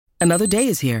Another day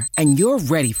is here, and you're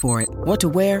ready for it. What to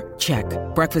wear? Check.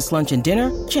 Breakfast, lunch, and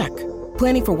dinner? Check.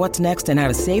 Planning for what's next and how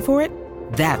to save for it?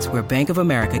 That's where Bank of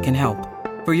America can help.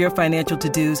 For your financial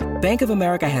to-dos, Bank of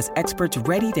America has experts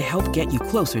ready to help get you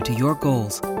closer to your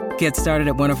goals. Get started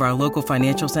at one of our local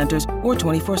financial centers or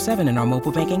 24/7 in our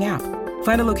mobile banking app.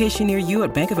 Find a location near you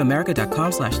at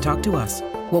bankofamerica.com/talktous.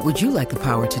 What would you like the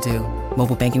power to do?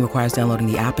 Mobile banking requires downloading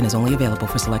the app and is only available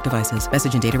for select devices.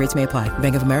 Message and data rates may apply.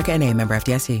 Bank of America N.A., member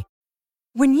FDIC.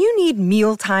 When you need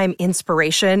mealtime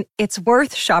inspiration, it's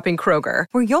worth shopping Kroger,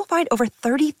 where you'll find over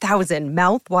 30,000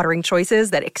 mouth-watering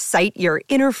choices that excite your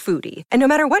inner foodie. And no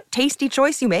matter what tasty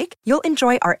choice you make, you'll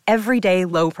enjoy our everyday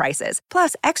low prices,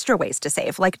 plus extra ways to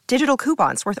save, like digital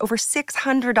coupons worth over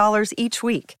 $600 each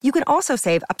week. You can also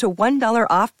save up to $1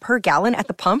 off per gallon at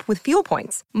the pump with fuel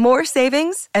points. More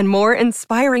savings and more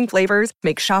inspiring flavors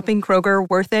make shopping Kroger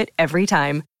worth it every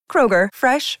time. Kroger,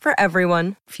 fresh for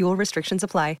everyone. Fuel restrictions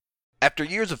apply. After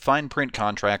years of fine print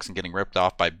contracts and getting ripped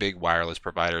off by big wireless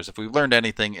providers, if we've learned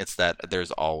anything, it's that there's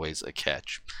always a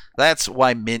catch. That's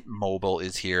why Mint Mobile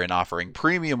is here and offering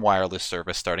premium wireless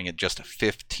service starting at just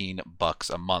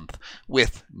 $15 a month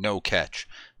with no catch.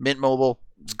 Mint Mobile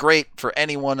is great for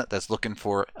anyone that's looking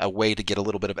for a way to get a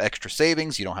little bit of extra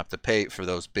savings. You don't have to pay for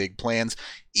those big plans,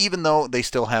 even though they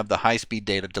still have the high-speed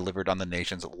data delivered on the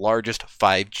nation's largest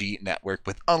 5G network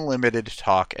with unlimited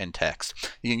talk and text.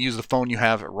 You can use the phone you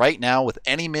have right now with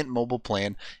any Mint Mobile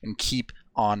plan and keep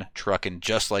on trucking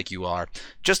just like you are,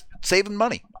 just saving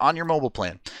money on your mobile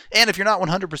plan. And if you're not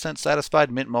 100%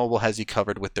 satisfied, Mint Mobile has you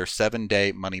covered with their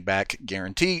 7-day money-back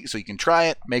guarantee, so you can try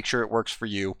it, make sure it works for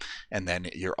you, and then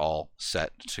you're all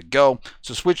set to go.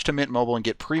 So switch to Mint Mobile and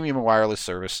get premium wireless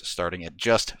service starting at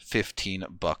just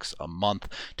 $15 a month.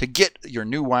 To get your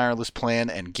new wireless plan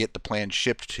and get the plan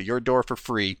shipped to your door for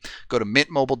free, go to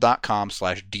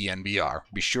mintmobile.com/DNVR.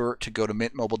 Be sure to go to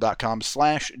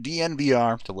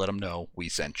mintmobile.com/DNVR to let them know we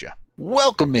sent you.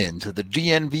 Welcome into the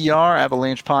DNVR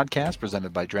Avalanche podcast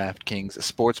presented by DraftKings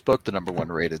Sportsbook, the #1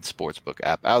 rated sportsbook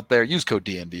app out there. Use code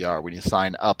DNVR when you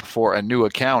sign up for a new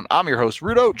account. I'm your host,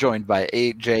 Rudo, joined by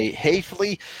AJ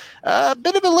Hafley. A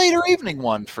bit of a later evening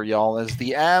one for y'all as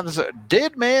the Avs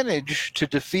did manage to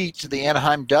defeat the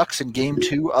Anaheim Ducks in Game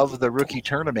 2 of the rookie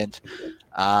tournament.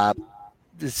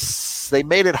 They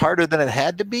made it harder than it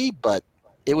had to be, but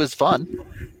it was fun.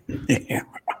 Yeah.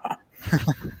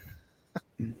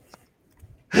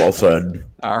 Well said.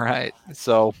 All right.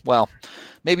 So, well,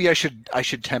 maybe I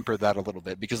should temper that a little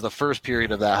bit because the first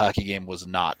period of that hockey game was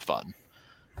not fun.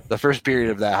 The first period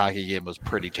of that hockey game was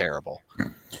pretty terrible.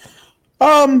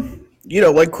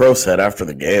 Like Crow said after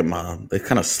the game, they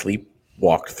kind of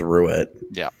sleepwalked through it.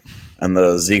 Yeah. And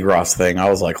the Zegras thing, I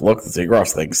was like, look, the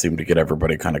Zegras thing seemed to get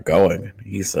everybody kind of going.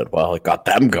 He said, well, it got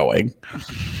them going.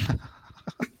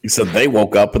 He said they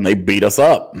woke up and they beat us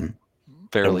up.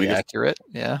 Fairly accurate,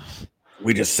 yeah.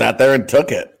 We just sat there and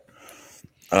took it.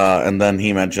 And then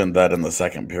he mentioned that in the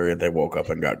second period they woke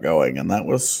up and got going, and that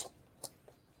was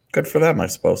good for them, I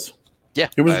suppose. Yeah.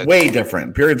 It was way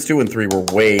different. Periods 2 and 3 were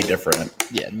way different.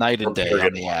 Yeah, night and day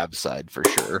on the Avs side for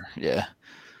sure. Yeah.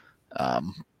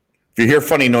 If you hear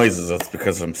funny noises, that's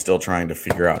because I'm still trying to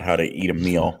figure out how to eat a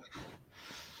meal.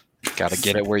 Got to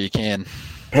get it where you can.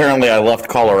 Apparently, I left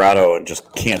Colorado and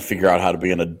just can't figure out how to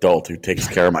be an adult who takes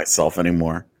care of myself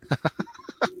anymore.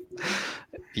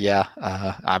 Yeah,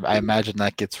 I imagine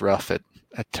that gets rough at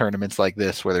tournaments like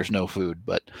this where there's no food.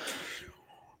 But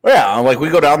yeah, like we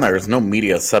go down there, there's no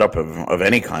media setup of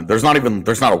any kind. There's not a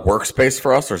workspace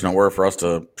for us. There's nowhere for us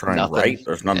to try and write.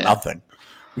 There's nothing.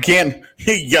 We can't.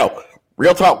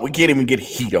 Real talk. We can't even get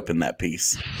heat up in that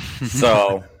piece.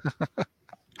 So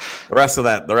the rest of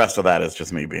that is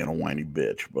just me being a whiny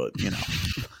bitch. But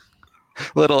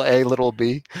little A, little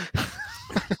B.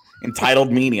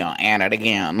 Entitled media at it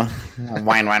again.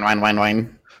 Wine.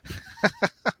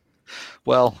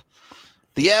 Well,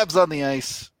 the Avs on the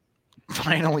ice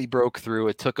finally broke through.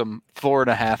 It took them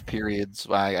 4.5 periods.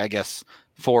 I guess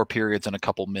 4 periods and a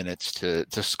couple minutes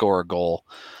to score a goal.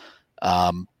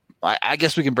 I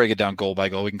guess we can break it down goal by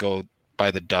goal. We can go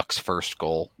by the Ducks' first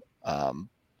goal.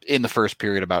 In the first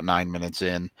period, about 9 minutes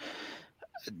in.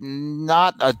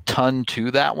 Not a ton to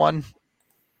that one.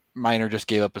 Miner just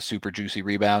gave up a super juicy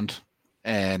rebound,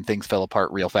 and things fell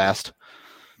apart real fast.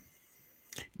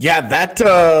 Yeah, that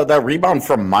rebound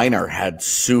from Miner had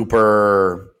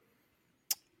super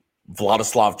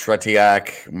Vladislav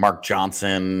Tretiak, Mark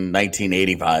Johnson,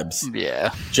 1980 vibes.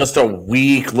 Yeah. Just a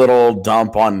weak little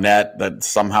dump on net that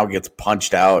somehow gets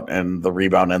punched out, and the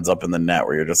rebound ends up in the net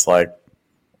where you're just like,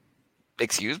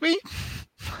 excuse me?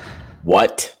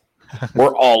 What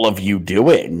were all of you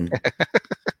doing?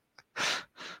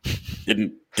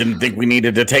 didn't think we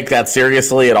needed to take that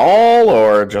seriously at all,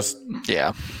 or just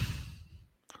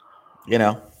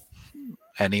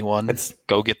anyone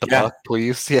go get the puck,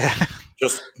 please. Yeah,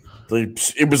 just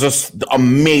it was a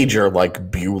major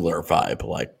like Bueller vibe,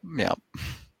 like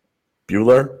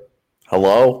Bueller,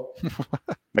 hello,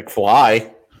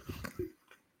 McFly.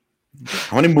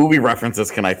 How many movie references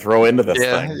can I throw into this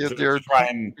thing?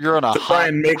 You're on a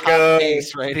hot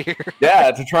case right here.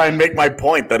 To try and make my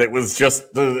point that it was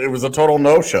a total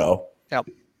no-show. Yep.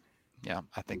 Yeah,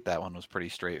 I think that one was pretty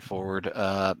straightforward.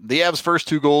 The Avs' first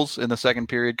 2 goals in the second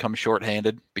period come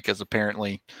shorthanded because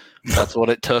apparently that's what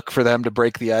it took for them to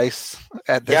break the ice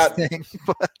at this thing.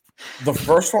 The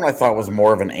first one I thought was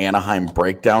more of an Anaheim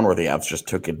breakdown where the Avs just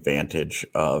took advantage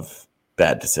of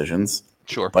bad decisions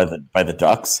by the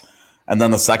Ducks. And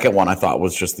then the second one I thought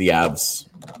was just the Avs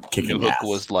kicking Newhook ass.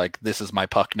 was like, this is my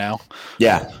puck now.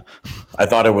 Yeah. I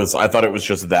thought it was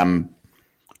just them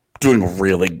doing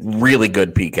really, really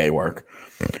good PK work.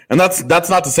 And that's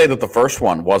not to say that the first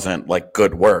one wasn't like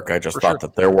good work. I just thought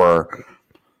that there were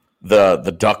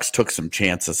the Ducks took some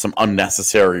chances, some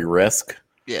unnecessary risk.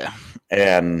 Yeah.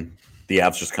 And the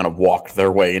Avs just kind of walked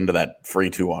their way into that free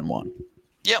 2-on-1.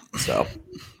 Yep. So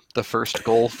the first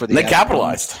goal for the Avs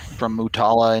capitalized from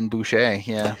Mutala and Boucher.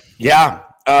 Yeah. Yeah.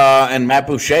 And Matt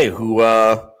Boucher, who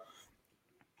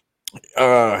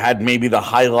had maybe the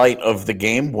highlight of the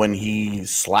game when he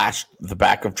slashed the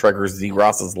back of Trevor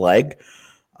Zegras' leg.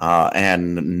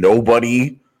 And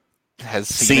nobody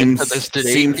seems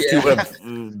to have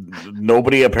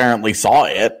nobody apparently saw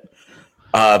it.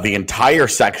 The entire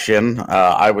section,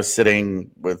 I was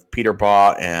sitting with Peter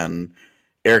Baugh and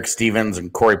Eric Stevens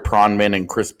and Corey Pronman and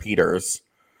Chris Peters,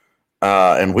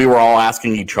 and we were all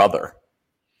asking each other,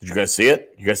 "Did you guys see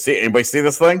it? You guys see it? Anybody see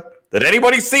this thing? Did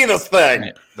anybody see this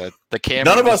thing?" The camera.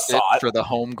 None of us saw it for the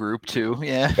home group too.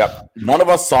 Yeah. Yep. None of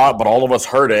us saw it, but all of us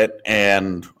heard it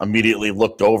and immediately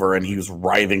looked over, and he was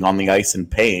writhing on the ice in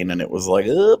pain, and it was like,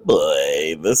 oh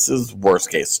boy, this is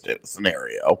worst case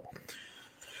scenario.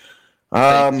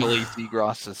 Thankfully,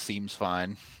 Zegras seems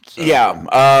fine. So. Yeah.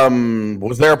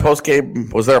 Was there a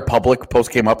public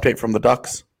post game update from the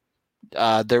Ducks?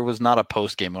 There was not a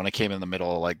post game when it came in the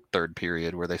middle of like third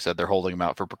period where they said they're holding him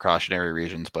out for precautionary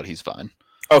reasons, but he's fine.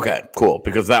 Okay, cool.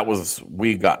 Because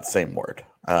we got the same word.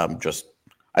 I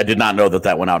did not know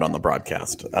that went out on the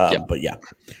broadcast. But yeah,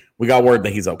 we got word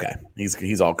that he's okay.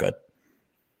 He's all good.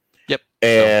 Yep.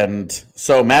 And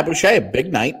so Matt Boucher,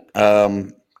 big night.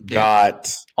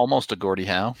 Got almost a Gordie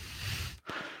Howe.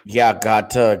 Yeah, got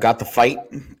the fight,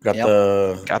 got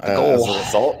the goal as a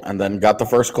result, and then got the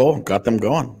first goal, got them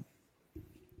going.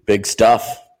 Big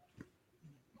stuff.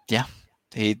 Yeah,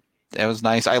 it was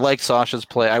nice. I liked Sasha's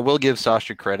play. I will give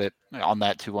Sasha credit on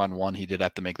that 2-on-1. He did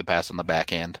have to make the pass on the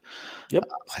backhand. Yep,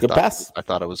 good pass. I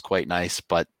thought it was quite nice,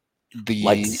 but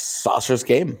like Sasha's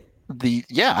game.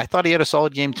 I thought he had a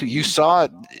solid game too. You saw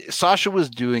Sasha was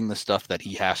doing the stuff that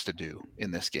he has to do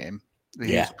in this game.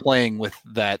 He was playing with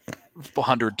that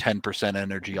 110%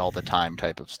 energy all the time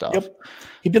type of stuff. Yep.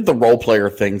 He did the role player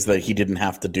things that he didn't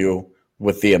have to do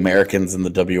with the Americans in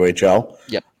the WHL.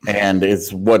 Yep. And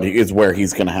is where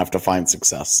he's going to have to find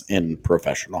success in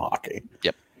professional hockey.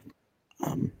 Yep.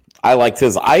 I liked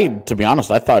to be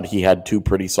honest, I thought he had 2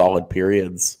 pretty solid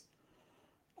periods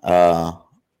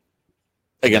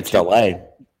against LA.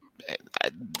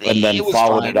 And then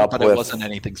followed it up but with... it wasn't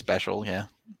anything special, yeah.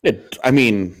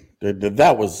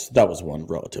 That was one,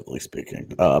 relatively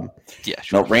speaking. Yeah,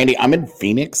 sure. No, Randy, I'm in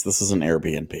Phoenix. This is an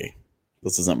Airbnb.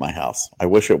 This isn't my house. I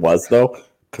wish it was, though,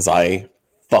 because I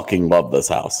fucking love this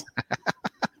house.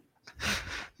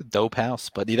 Dope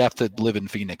house, but you'd have to live in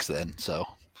Phoenix then, so.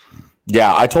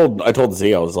 Yeah, I told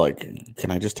Z, I was like, can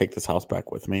I just take this house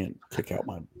back with me and kick out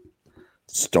my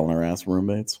stoner-ass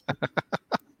roommates?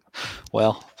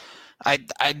 Well,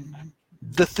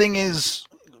 the thing is,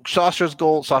 Sasha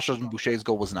and Boucher's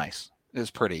goal was nice. It was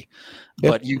pretty.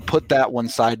 Yep. But you put that one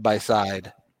side by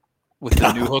side with the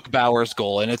Newhook Bowers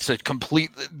goal, and it's a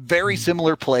very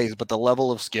similar plays, but the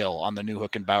level of skill on the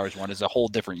Newhook and Bowers one is a whole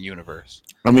different universe.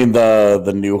 I mean, the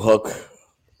Newhook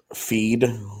feed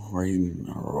where you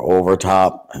over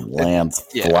top and lands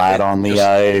flat on the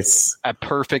ice. A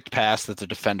perfect pass that the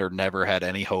defender never had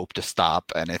any hope to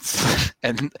stop, and it's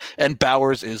and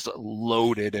Bowers is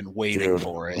loaded and waiting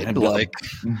for it. And like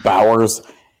Bowers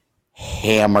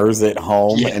hammers it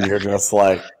home, and you're just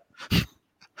like,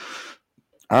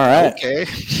 all right. Okay.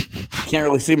 Can't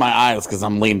really see my eyes because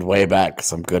I'm leaned way back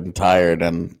because I'm good and tired,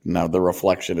 and now the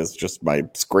reflection is just my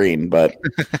screen, but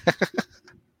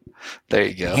there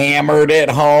you go. Hammered it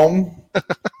home.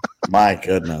 My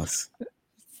goodness.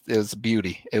 It was a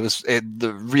beauty. It was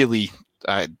really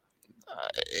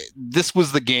this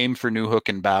was the game for Newhook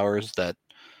and Bowers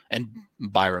and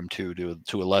Byram too,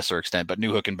 to a lesser extent, but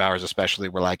Newhook and Bowers especially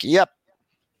were like, "Yep,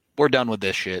 we're done with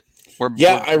this shit. We're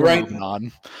moving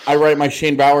on." I write my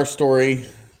Shane Bowers story.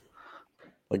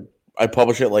 Like I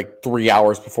publish it like 3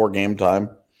 hours before game time.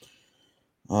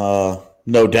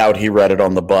 No doubt he read it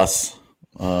on the bus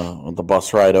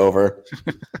ride over.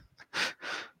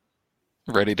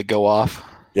 Ready to go off.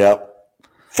 Yep.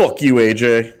 Fuck you,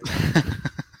 AJ.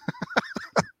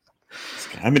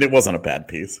 I mean, it wasn't a bad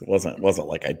piece. It wasn't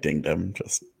like I dinged him.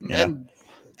 Just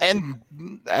and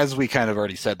as we kind of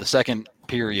already said, the second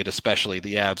period, especially,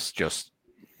 the Avs just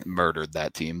murdered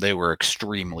that team. They were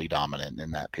extremely dominant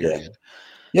in that period.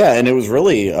 Yeah, and it was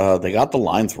really they got the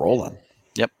lines rolling.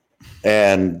 Yep.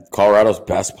 And Colorado's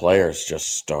best players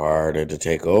just started to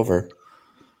take over.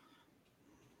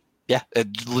 Yeah,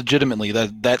 legitimately,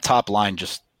 that top line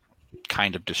just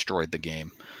kind of destroyed the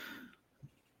game.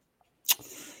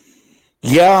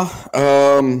 Yeah,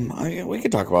 we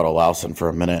could talk about Olausson for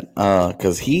a minute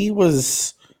because he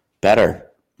was better.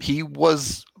 He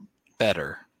was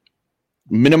better.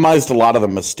 Minimized a lot of the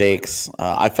mistakes.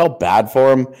 I felt bad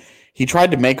for him. He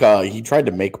tried to make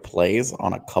plays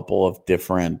on a couple of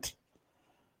different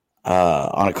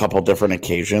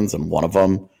occasions, and one of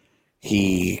them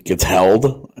he gets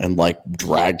held and like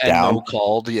dragged down. No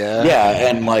called, yeah. Yeah,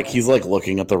 and like he's like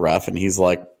looking at the ref and he's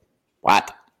like,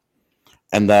 "What?"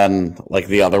 And then, like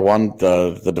the other one,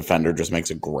 the defender just makes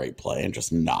a great play and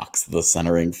just knocks the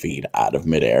centering feed out of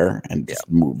midair and just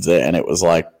moves it. And it was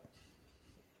like,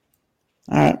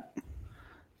 all right.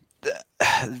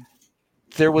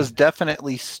 There was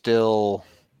definitely still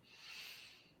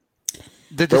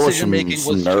the decision making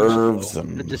was nerves,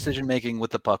 and the decision making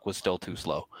with the puck was still too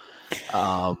slow.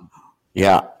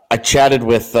 Yeah, I chatted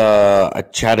with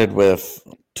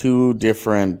two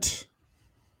different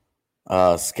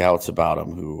scouts about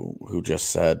him who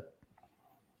just said,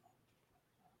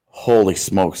 holy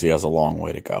smokes, he has a long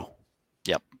way to go.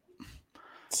 Yep.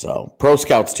 So pro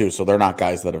scouts too, so they're not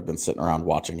guys that have been sitting around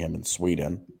watching him in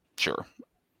Sweden. Sure.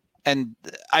 And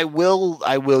I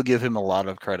will give him a lot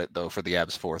of credit though for the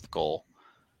Avs' fourth goal.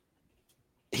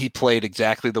 He played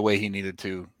exactly the way he needed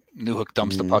to. Newhook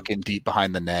dumps the puck in deep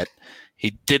behind the net.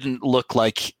 He didn't look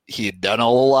like he had done a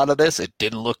whole lot of this. It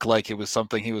didn't look like it was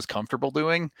something he was comfortable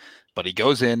doing, but he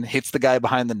goes in, hits the guy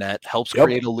behind the net, helps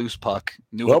create a loose puck.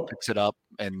 Newhook picks it up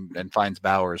and finds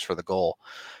Bowers for the goal.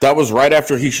 That was right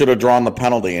after he should have drawn the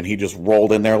penalty, and he just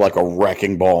rolled in there like a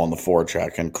wrecking ball on the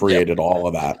forecheck and created all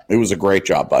of that. It was a great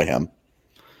job by him.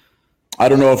 I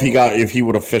don't know if he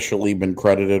would officially been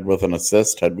credited with an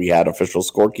assist had we had official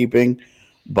scorekeeping,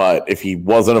 but if he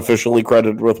wasn't officially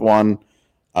credited with one,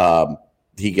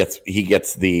 he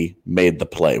gets the made the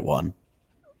play one.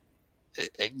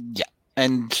 Yeah,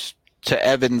 and to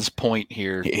Evan's point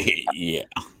here, yeah,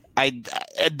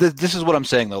 this is what I'm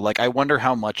saying though. Like, I wonder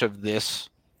how much of this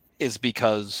is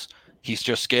because he's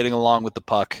just skating along with the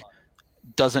puck,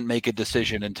 doesn't make a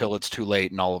decision until it's too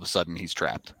late, and all of a sudden he's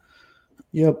trapped.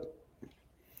 Yep.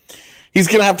 He's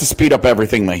going to have to speed up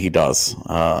everything that he does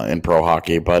in pro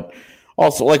hockey, but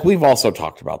also, like, we've also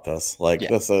talked about this. Like,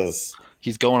 this is...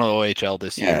 He's going to the OHL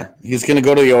this year. He's going to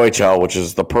go to the OHL, which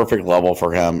is the perfect level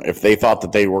for him. If they thought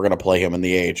that they were going to play him in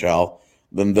the AHL,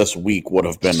 then this week would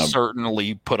have been...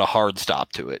 certainly put a hard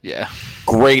stop to it, yeah.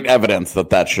 Great evidence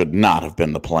that should not have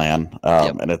been the plan.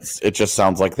 And it just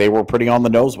sounds like they were pretty on the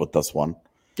nose with this one.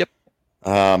 Yep.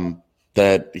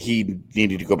 That he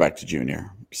needed to go back to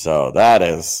junior. So that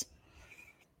is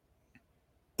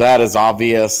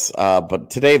obvious, but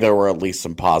today there were at least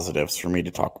some positives for me to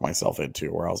talk myself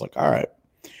into where I was like, all right.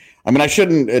 I mean, I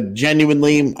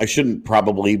shouldn't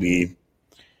probably be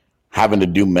having to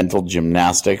do mental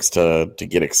gymnastics to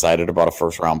get excited about a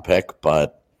first-round pick,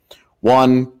 but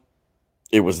one,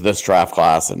 it was this draft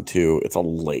class, and two, it's a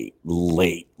late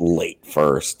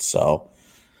first, so...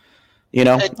 You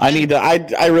know,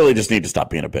 I really just need to stop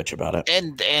being a bitch about it.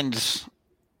 And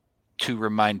to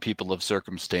remind people of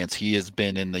circumstance, he has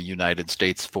been in the United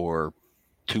States for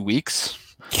 2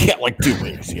 weeks. Yeah, like 2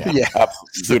 weeks. Yeah,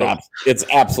 it's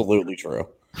absolutely true.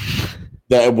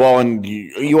 And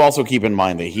you also keep in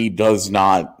mind that he does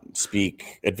not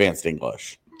speak advanced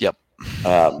English. Yep.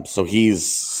 So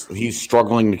he's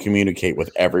struggling to communicate with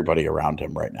everybody around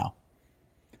him right now.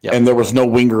 Yep. And there was no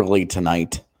Wingerly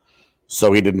tonight.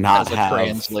 So he did not have a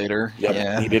translator. Yep,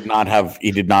 yeah. He did not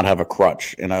have a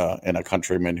crutch in a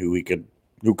countryman who can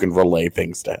relay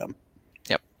things to him.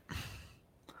 Yep.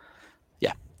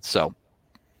 Yeah. So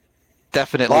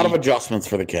definitely a lot of adjustments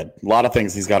for the kid. A lot of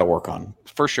things he's got to work on.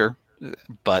 For sure.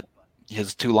 But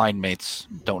his two line mates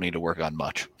don't need to work on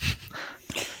much.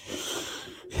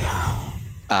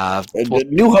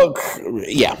 New Hook,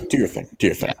 yeah, do your thing.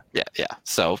 Yeah.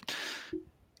 So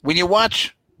when you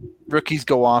watch rookies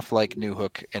go off like New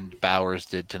Hook and Bowers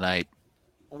did tonight,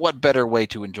 what better way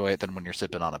to enjoy it than when you're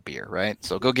sipping on a beer, right?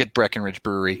 So go get Breckenridge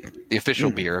Brewery, the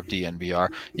official beer of DNVR.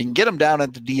 You can get them down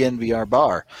at the DNVR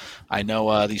bar. I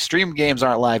know these stream games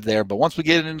aren't live there, but once we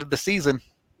get into the season,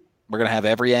 we're going to have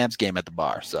every Avs game at the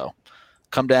bar. So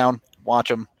come down, watch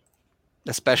them,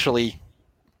 especially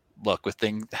look with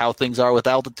how things are with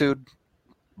altitude.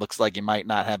 Looks like you might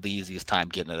not have the easiest time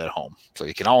getting it at home. So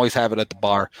you can always have it at the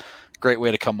bar. Great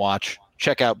way to come watch.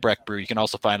 Check out Breck Brew. You can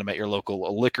also find them at your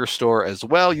local liquor store as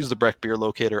well. Use the Breck Beer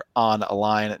Locator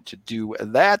online to do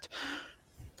that.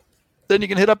 Then you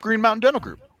can hit up Green Mountain Dental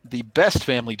Group, the best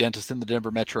family dentist in the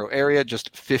Denver metro area,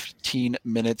 just 15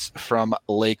 minutes from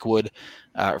Lakewood,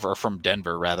 or from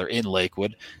Denver, rather, in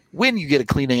Lakewood. When you get a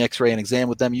cleaning, x-ray, and exam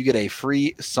with them, you get a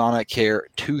free Sonicare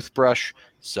toothbrush.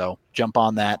 So jump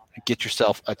on that. Get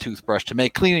yourself a toothbrush to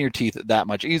make cleaning your teeth that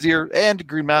much easier. And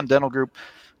Green Mountain Dental Group,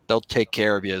 they'll take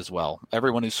care of you as well.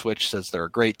 Everyone who switched says they're a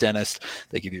great dentist.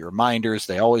 They give you reminders.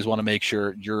 They always want to make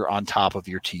sure you're on top of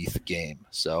your teeth game.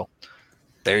 So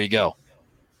there you go.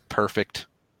 Perfect.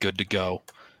 Good to go.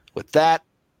 With that,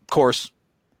 of course,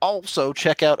 also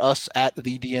check out us at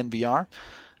the DNVR.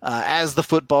 As the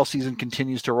football season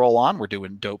continues to roll on, we're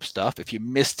doing dope stuff. If you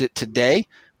missed it today,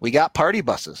 we got party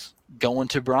buses going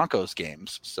to Broncos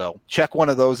games. So check one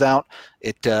of those out.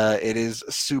 It is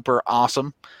super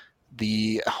awesome.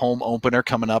 The home opener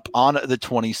coming up on the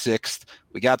 26th.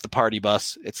 We got the party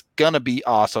bus. It's gonna be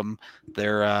awesome.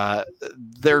 They're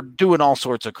doing all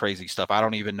sorts of crazy stuff. I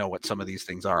don't even know what some of these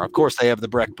things are. Of course, they have the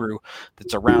Breck Brew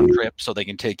that's a round trip, so they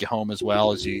can take you home as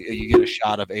well as you get a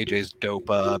shot of AJ's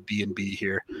dope B&B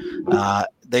here.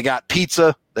 They got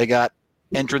pizza. They got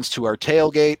entrance to our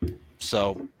tailgate.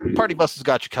 So party bus has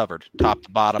got you covered, top to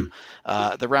bottom.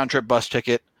 The round trip bus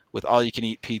ticket with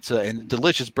all-you-can-eat pizza and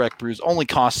delicious Breck Brews only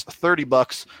costs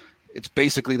 $30. It's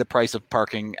basically the price of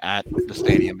parking at the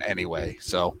stadium anyway.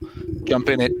 So jump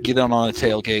in it, get on a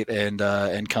tailgate,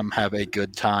 and come have a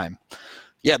good time.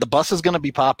 Yeah, the bus is going to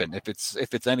be popping if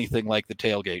it's anything like the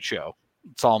tailgate show.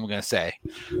 That's all I'm going to say.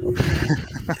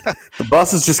 The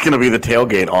bus is just going to be the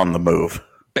tailgate on the move.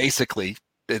 Basically,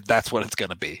 that's what it's going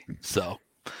to be. So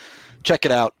check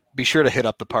it out. Be sure to hit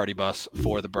up the party bus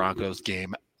for the Broncos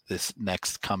game this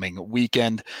next coming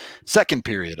weekend. Second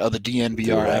period of the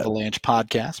DNVR Avalanche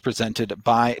podcast presented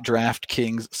by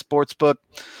DraftKings Sportsbook.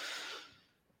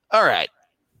 All right.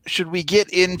 Should we get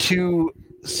into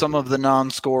some of the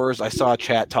non-scorers? I saw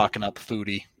chat talking up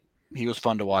Foodie. He was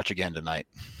fun to watch again tonight.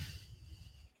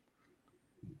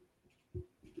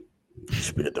 He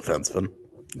should be a defenseman.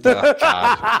 Oh, God.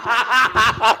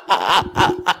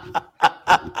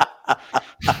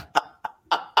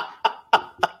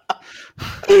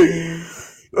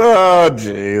 Oh,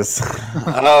 jeez.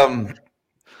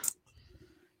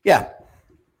 Yeah.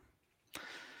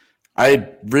 I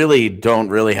really don't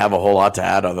have a whole lot to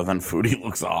add other than Foodie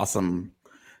looks awesome.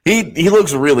 He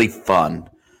looks really fun.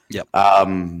 Yep.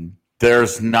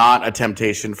 There's not a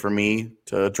temptation for me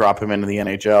to drop him into the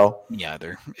NHL. Yeah,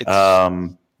 either.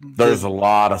 There's a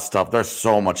lot of stuff. There's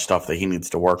so much stuff that he needs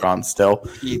to work on still.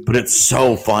 But it's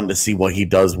so fun to see what he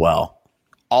does well.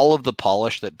 All of the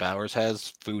polish that Bowers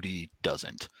has, Foodie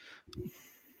doesn't.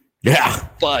 Yeah.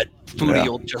 But Foodie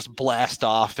will just blast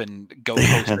off and go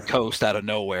coast to coast out of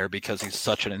nowhere because he's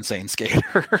such an insane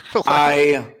skater.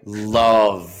 I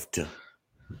loved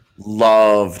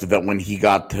that when he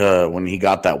got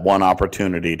that one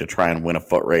opportunity to try and win a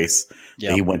foot race,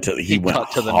 he went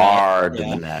hard to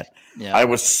the net. Yeah. I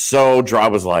was so dry. I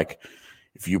was like,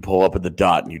 if you pull up at the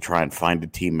dot and you try and find a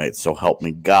teammate, so help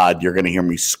me God, you're going to hear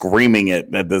me screaming it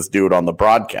at this dude on the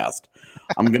broadcast.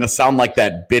 I'm going to sound like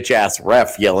that bitch-ass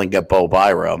ref yelling at Bo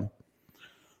Byram.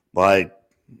 Like,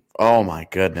 oh, my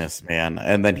goodness, man.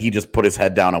 And then he just put his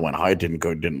head down and went,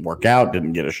 didn't work out,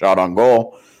 didn't get a shot on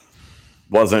goal.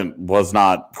 Was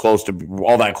not close to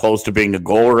all that close to being a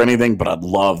goal or anything, but I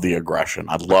love the aggression.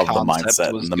 I love the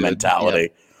mindset and the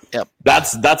mentality. Yep.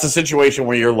 That's a situation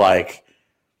where you're like,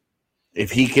 if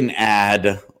he can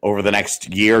add over the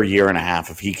next year and a half,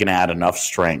 if he can add enough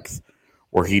strength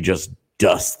where he just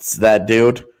dusts that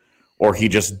dude or he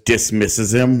just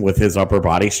dismisses him with his upper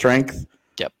body strength,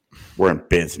 we're in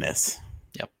business.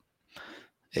 Yep.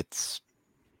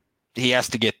 He has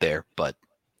to get there, but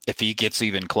if he gets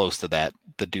even close to that,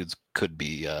 the dudes could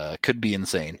be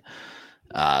insane.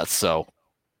 So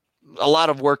a lot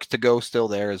of work to go still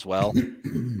there as well,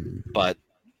 but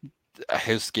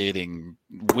his skating,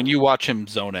 when you watch him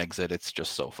zone exit, it's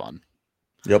just so fun.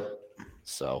 Yep.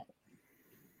 So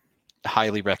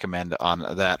highly recommend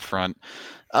on that front.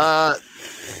 Yeah,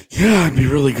 it'd be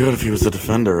really good if he was a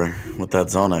defender with that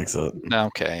zone exit.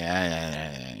 Okay,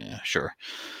 yeah, sure.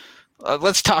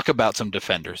 Let's talk about some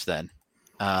defenders then.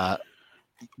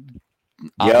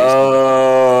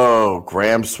 Yo,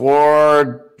 Graham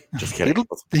Sword. Just kidding.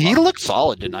 He looked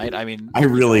solid tonight. I mean, it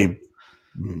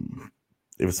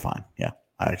was fine. Yeah,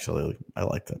 I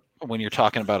liked it. When you're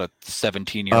talking about a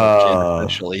 17-year-old kid,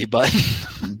 especially, but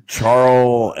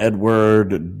Charles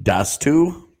Edward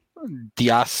Dastus.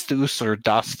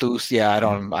 Dastus. Yeah, I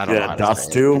don't know. Yeah,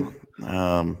 Dastus.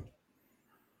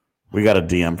 We got a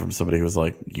DM from somebody who was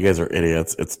like, "You guys are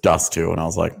idiots. It's Dastus," and I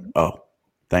was like, "Oh,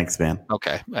 thanks, man."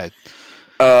 Okay.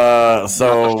 So not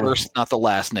the first, not the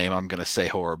last name. I'm gonna say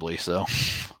horribly. So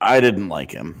I didn't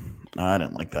like him. I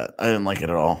didn't like that. I didn't like it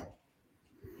at all.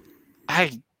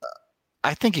 I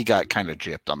think he got kind of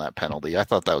gypped on that penalty. I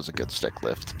thought that was a good stick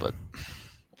lift, but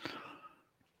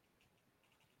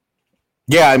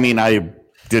yeah, I mean, I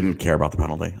didn't care about the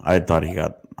penalty. I thought he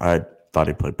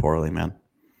played poorly, man.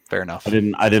 Fair enough.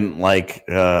 I didn't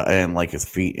like his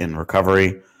feet in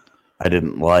recovery. I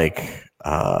didn't like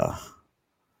I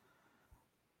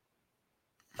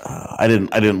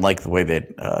didn't like the way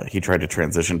that he tried to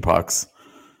transition pucks.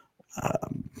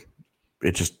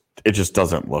 It just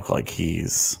doesn't look like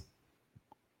he's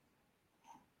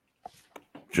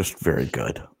just very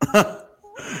good.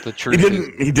 The truth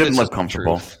he didn't look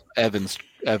comfortable. Evans.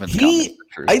 I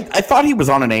thought he was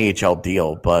on an AHL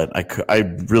deal, but I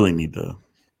really need to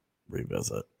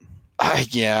revisit.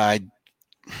 I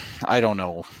don't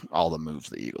know all the moves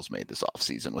the Eagles made this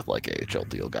offseason with like AHL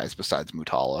deal guys besides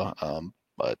Mutala.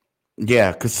 But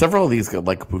yeah, because several of these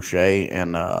like Boucher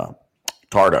and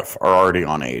Tardif are already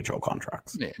on AHL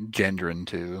contracts. Yeah, Gendron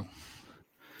too.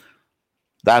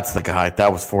 That's the guy.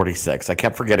 That was 46. I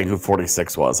kept forgetting who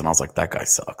 46 was, and I was like, that guy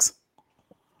sucks.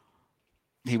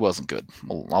 He wasn't good.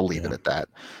 I'll leave it at that.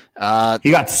 He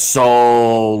got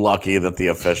so lucky that the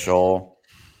official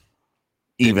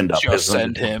evened up. Just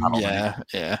send him. Yeah.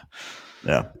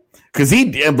 Because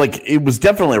it was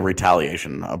definitely a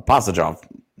retaliation. Pasajov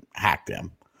hacked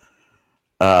him.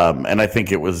 And I think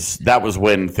that was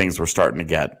when things were starting to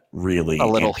get really a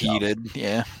little heated.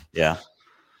 Yeah.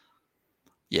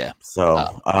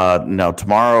 So no,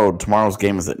 tomorrow's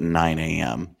game is at 9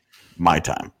 a.m. my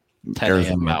time. 10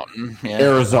 a.m. Mountain. Yeah.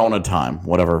 Arizona time,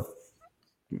 whatever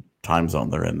time zone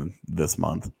they're in this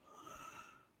month.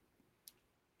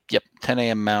 Yep, 10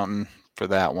 a.m. Mountain for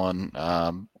that one.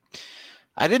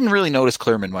 I didn't really notice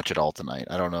Clearman much at all tonight.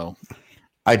 I don't know.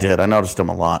 I did. I noticed him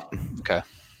a lot. Okay.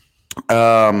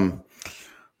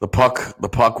 The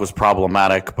puck was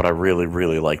problematic, but I really,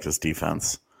 really liked his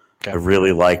defense. Okay. I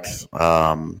really liked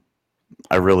the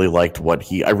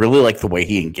way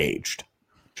he engaged.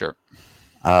 Sure.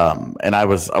 And I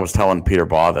was telling Peter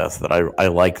Baugh this, that I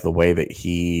like the way that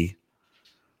he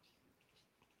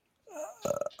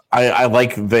I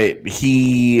like that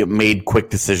he made quick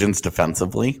decisions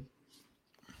defensively,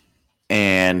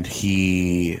 and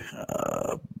he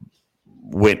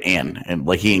went in and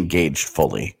like he engaged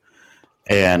fully,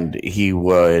 and he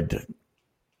would.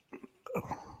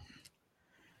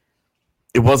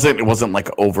 It wasn't like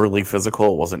overly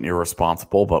physical. It wasn't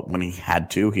irresponsible, but when he had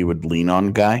to, he would lean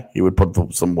on guy. He would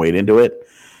put some weight into it,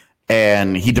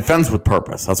 and he defends with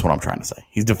purpose. That's what I'm trying to say.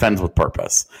 He defends with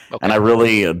purpose, okay. And I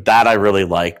really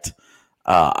liked.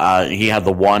 He had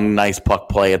the one nice puck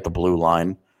play at the blue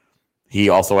line. He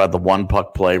also had the one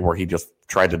puck play where he just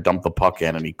tried to dump the puck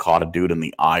in, and he caught a dude in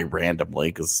the eye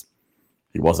randomly because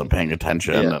he wasn't paying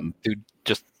attention. Yeah, and dude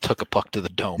just took a puck to the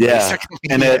dome. Yeah, basically.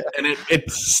 and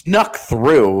it snuck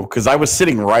through because I was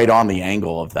sitting right on the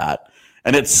angle of that,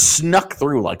 and it snuck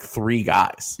through like three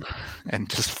guys, and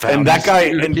just found and that guy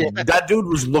and that dude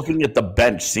was looking at the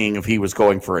bench, seeing if he was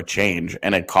going for a change,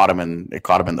 and it caught him in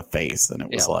the face, and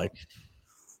it was like,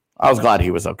 I was glad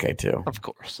he was okay too. Of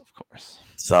course.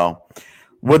 So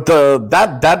with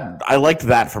that I liked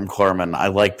that from Clerman. I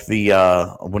liked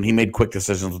the when he made quick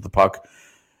decisions with the puck.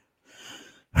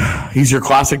 He's your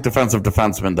classic defensive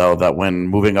defenseman, though, that when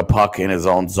moving a puck in his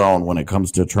own zone, when it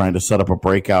comes to trying to set up a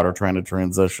breakout or trying to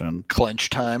transition. Clench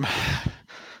time.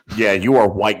 Yeah, you are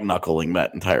white-knuckling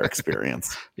that entire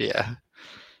experience. Yeah.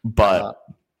 But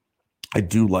I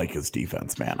do like his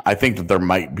defense, man. I think that there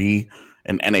might be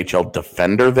an NHL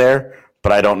defender there,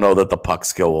 but I don't know that the puck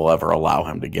skill will ever allow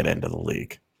him to get into the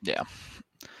league. Yeah.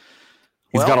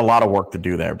 He's got a lot of work to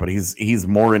do there, but he's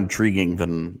more intriguing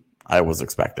than I was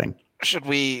expecting. Should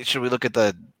we look at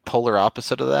the polar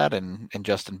opposite of that and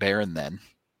Justin Barron then?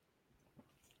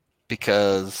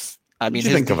 Because I mean,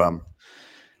 think of him.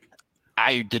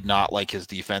 I did not like his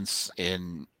defense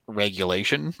in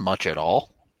regulation much at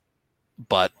all.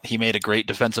 But he made a great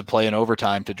defensive play in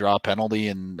overtime to draw a penalty,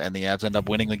 and the Avs end up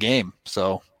winning the game.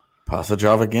 So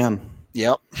Pasajov again.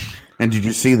 Yep. And did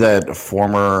you see that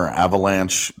former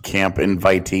Avalanche camp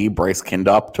invitee, Bryce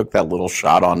Kindup, took that little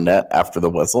shot on net after the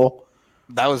whistle?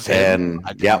 That was him.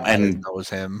 And that was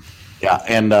him. Yeah,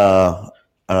 and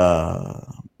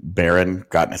Barron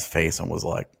got in his face and was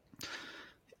like,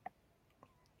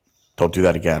 "Don't do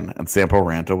that again." And Sampo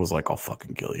Ranta was like, "I'll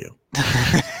fucking kill you."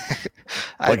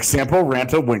 Sampo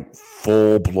Ranta went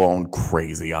full blown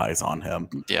crazy eyes on him.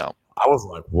 Yeah, I was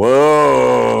like,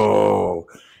 "Whoa!"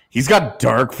 He's got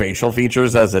dark facial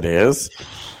features as it is,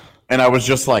 and I was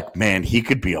just like, "Man, he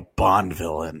could be a Bond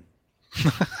villain."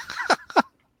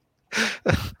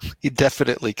 He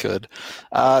definitely could.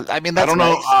 I mean, that's I don't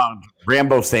nice. know.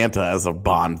 Rambo Santa as a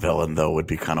Bond villain, though, would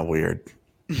be kind of weird.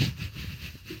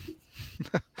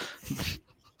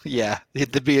 Yeah,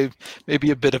 it'd be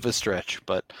maybe a bit of a stretch,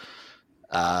 but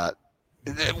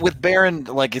with Barron,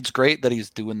 like, it's great that he's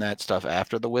doing that stuff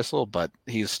after the whistle, but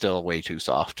he's still way too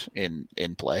soft in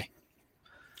play.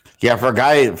 Yeah, for a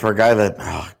guy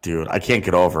that, dude, I can't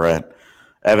get over it.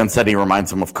 Evan said he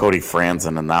reminds him of Cody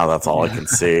Franzen, and now that's all I can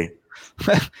see.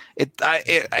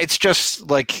 It's just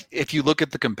like, if you look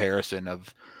at the comparison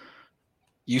of,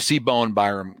 you see Bowen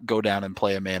Byram go down and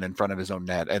play a man in front of his own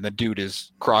net, and the dude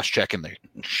is cross-checking the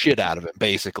shit out of it,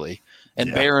 basically.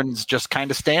 And Barron's just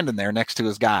kind of standing there next to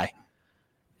his guy.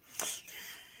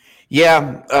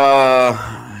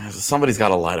 Yeah, somebody's got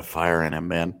to light a fire in him,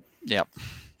 man. Yep.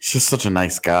 He's just such a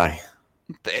nice guy.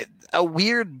 A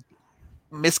weird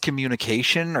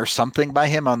miscommunication or something by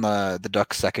him on the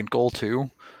Ducks' second goal,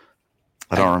 too.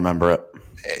 I don't remember it.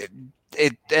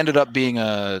 It ended up being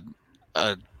a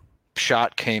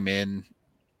shot came in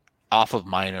off of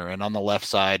Minor, and on the left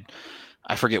side,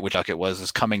 I forget which duck it was,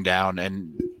 is coming down,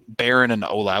 and Barron and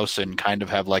Olausson kind of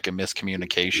have like a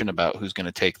miscommunication about who's going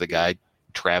to take the guy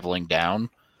traveling down.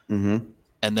 Mm-hmm.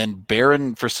 And then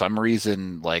Barron, for some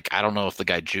reason, like, I don't know if the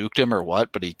guy juked him or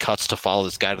what, but he cuts to follow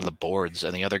this guy to the boards,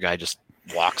 and the other guy just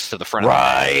walks to the front.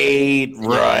 Right.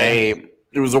 Yeah.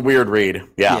 It was a weird read.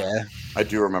 Yeah. I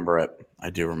do remember it.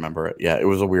 Yeah, it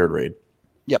was a weird read.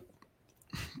 Yep.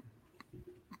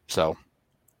 So,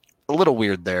 a little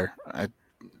weird there.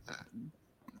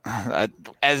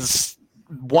 As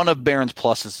one of Barron's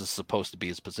pluses is supposed to be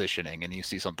his positioning, and you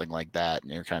see something like that,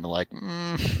 and you're kind of like,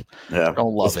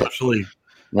 don't love it. Especially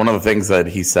one of the things that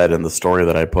he said in the story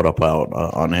that I put up out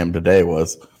on him today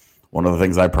was, one of the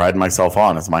things I pride myself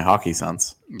on is my hockey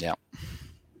sense. Yeah.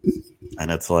 And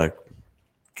it's like,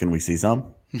 can we see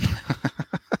some?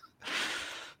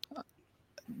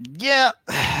 Yeah.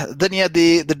 Then you had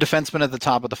the defenseman at the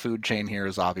top of the food chain here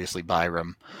is obviously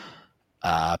Byram.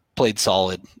 Played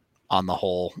solid on the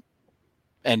whole.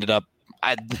 Ended up,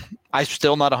 I'm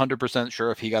still not 100% sure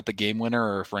if he got the game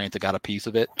winner or if Ranta got a piece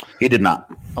of it. He did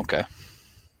not. Okay.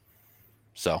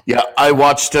 So yeah, I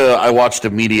watched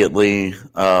immediately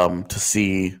to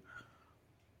see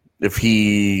if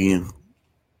he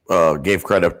gave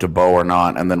credit to Bo or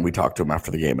not, and then we talked to him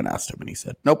after the game and asked him, and he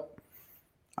said, "Nope,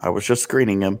 I was just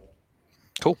screening him."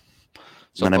 Cool.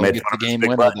 So then Bo I made gets fun the of his game big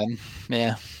winner butt. then.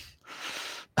 Yeah.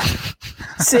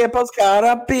 Sample's got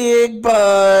a big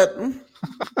butt.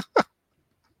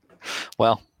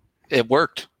 Well, it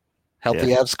worked. Helped the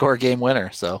Avs score a game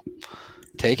winner, so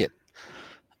take it.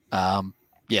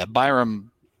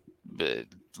 Byram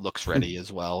looks ready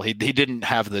as well. He didn't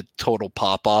have the total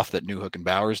pop off that Newhook and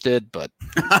Bowers did, but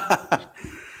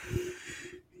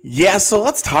yeah. So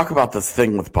let's talk about this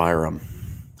thing with Byram.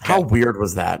 How weird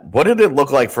was that? What did it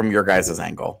look like from your guys'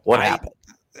 angle? What happened?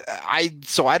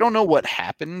 I don't know what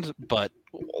happened, but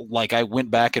like, I went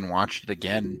back and watched it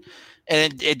again,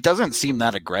 and it doesn't seem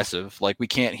that aggressive. Like, we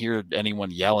can't hear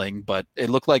anyone yelling, but it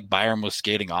looked like Byram was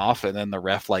skating off, and then the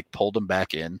ref like pulled him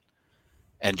back in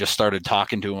and just started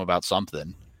talking to him about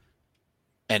something.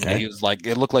 And he was like,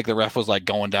 it looked like the ref was like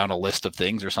going down a list of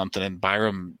things or something, and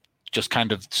Byram just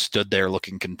kind of stood there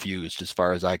looking confused as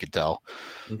far as I could tell.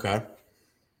 Okay.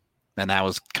 And that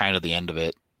was kind of the end of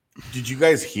it. Did you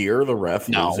guys hear the ref?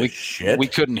 No, we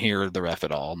couldn't hear the ref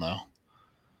at all. No.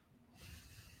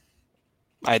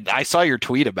 I saw your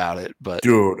tweet about it, but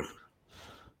dude,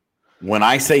 when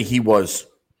I say he was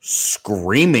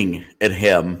screaming at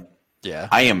him, yeah,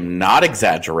 I am not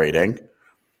exaggerating.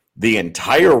 The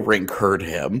entire rink heard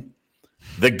him.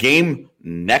 The game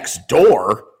next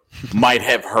door might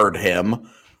have heard him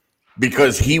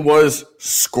because he was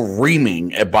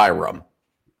screaming at Byram.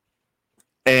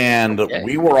 And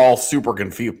we were all super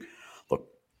confused. Look,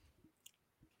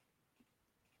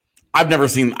 I've never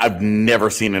seen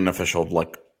an official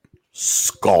like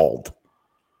scald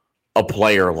a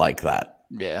player like that.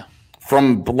 Yeah.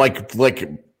 From like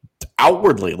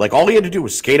outwardly, like all he had to do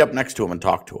was skate up next to him and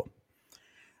talk to him.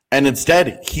 And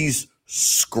instead, he's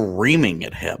screaming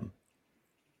at him.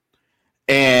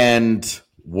 And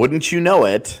wouldn't you know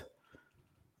it,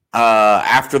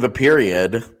 after the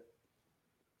period,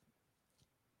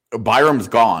 Byram's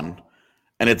gone,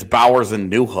 and it's Bowers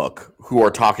and Newhook who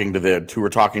are talking to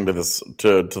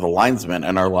the linesman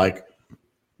and are like,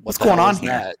 "What's going on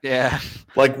here? That? Yeah,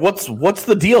 like what's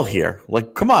the deal here?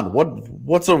 Like, come on,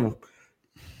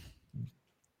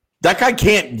 that guy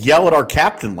can't yell at our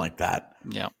captain like that.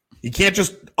 Yeah, you can't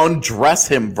just undress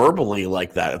him verbally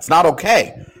like that. It's not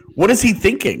okay. What is he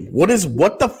thinking? What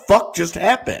the fuck just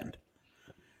happened?"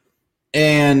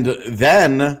 And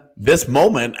then this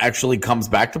moment actually comes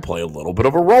back to play a little bit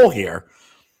of a role here,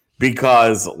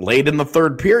 because late in the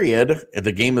third period,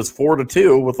 the game is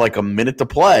 4-2 with like a minute to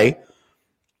play,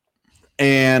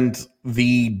 and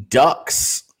the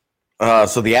Ducks,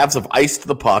 so the Avs have iced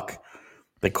the puck.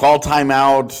 They call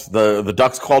timeout. The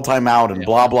Ducks call timeout, and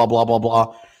blah blah blah blah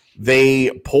blah.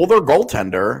 They pull their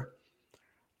goaltender.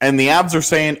 And the Avs are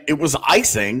saying it was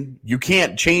icing. You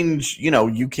can't change, you're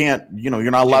not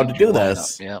allowed to do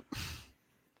this. Yeah.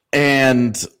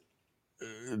 And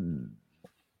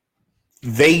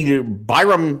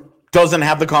Byram doesn't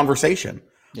have the conversation.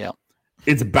 Yeah.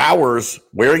 It's Bowers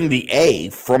wearing the A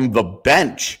from the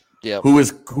bench, yep, who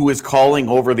is calling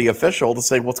over the official to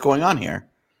say, what's going on here?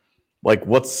 Like,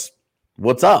 what's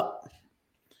up?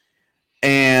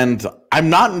 And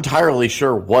I'm not entirely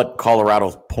sure what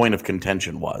Colorado's point of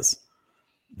contention was.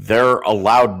 They're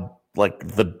allowed, like,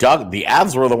 the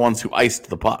Avs were the ones who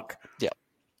iced the puck. Yeah.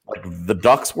 Like, the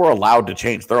Ducks were allowed to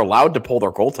change. They're allowed to pull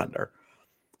their goaltender.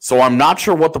 So I'm not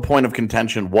sure what the point of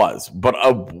contention was. But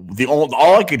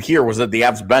all I could hear was that the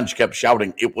Avs bench kept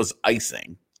shouting, it was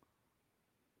icing.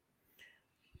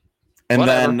 And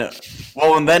Whatever.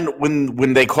 then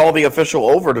when they call the official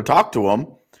over to talk to him,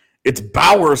 it's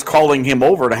Bowers calling him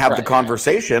over to have the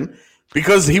conversation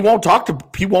because he won't talk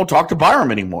to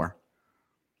Byram anymore.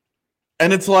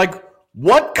 And it's like,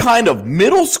 what kind of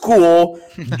middle school,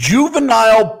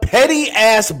 juvenile, petty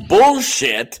ass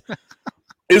bullshit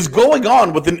is going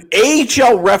on with an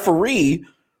AHL referee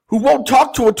who won't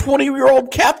talk to a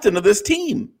 20-year-old captain of this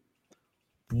team?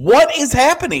 What is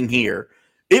happening here?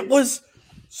 It was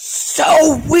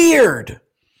so weird.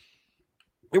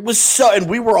 And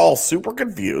we were all super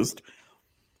confused.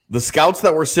 The scouts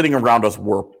that were sitting around us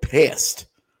were pissed.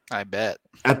 I bet.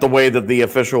 At the way that the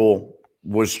official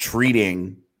was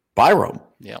treating Byram.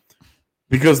 Yeah.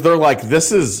 Because they're like,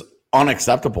 this is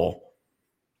unacceptable.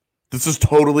 This is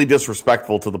totally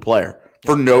disrespectful to the player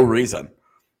for no reason.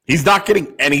 He's not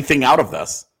getting anything out of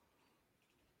this.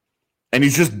 And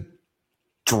he's just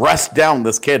dressed down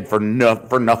this kid for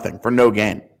nothing, for no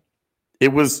gain.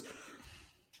 It was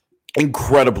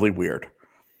incredibly weird.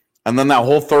 And then that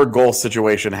whole third goal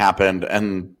situation happened,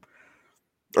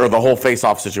 or the whole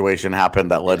face-off situation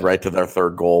happened that led right to their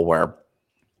third goal, where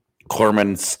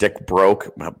Klurman's stick broke.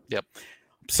 Yep.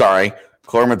 Sorry.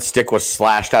 Klurman's stick was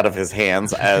slashed out of his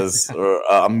hands as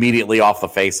immediately off the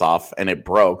face-off, and it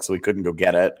broke, so he couldn't go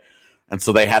get it. And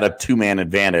so they had a two-man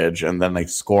advantage, and then they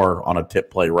score on a tip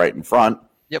play right in front.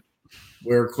 Yep.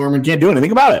 Where Klurman can't do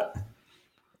anything about it.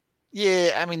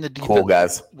 Yeah, I mean the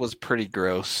defense was pretty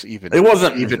gross. Even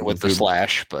with the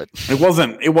slash, but it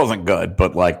wasn't good.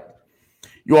 But like,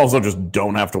 you also just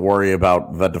don't have to worry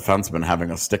about the defenseman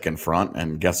having a stick in front,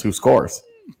 and guess who scores?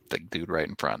 The dude right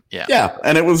in front. Yeah, yeah,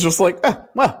 and it was just like,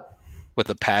 well, with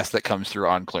a pass that comes through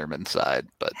on Klurman's side.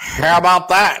 But how about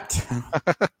that?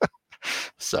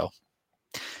 So,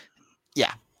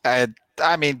 yeah, I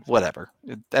mean, whatever.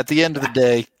 At the end of the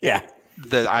day, yeah.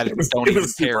 I don't even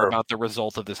care about the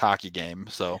result of this hockey game.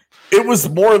 So it was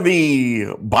more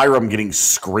the Byram getting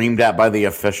screamed at by the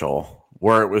official,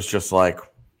 where it was just like,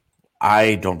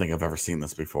 I don't think I've ever seen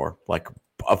this before. Like,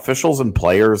 officials and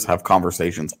players have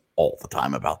conversations all the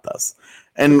time about this,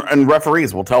 and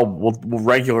referees will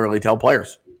regularly tell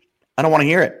players, I don't want to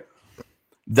hear it.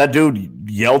 That dude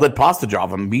yelled at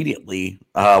Pastujov immediately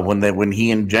when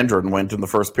he and Gendron went in the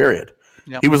first period.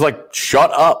 Yep. He was like,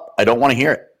 shut up, I don't want to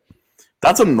hear it.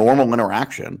 That's a normal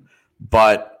interaction,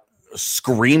 but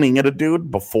screaming at a dude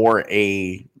before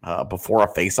a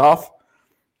face-off,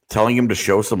 telling him to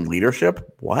show some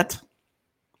leadership, what?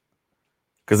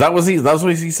 Because that's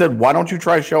what he said. Why don't you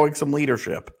try showing some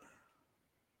leadership?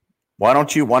 Why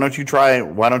don't you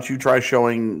try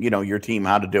showing your team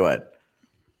how to do it,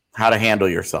 how to handle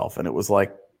yourself? And it was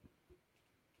like,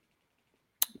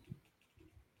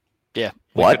 yeah.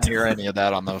 We couldn't hear any of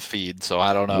that on the feed, so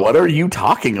I don't know. What are you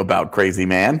talking about, crazy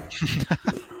man?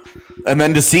 And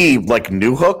then to see like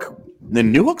New Hook,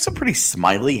 New Hook's a pretty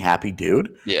smiley, happy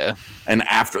dude. Yeah. And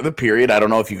after the period, I don't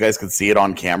know if you guys could see it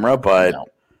on camera, but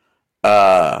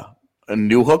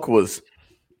New Hook was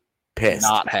pissed,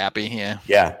 not happy. Yeah.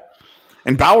 Yeah.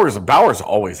 And Bowers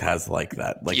always has like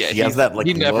that. Like he has that like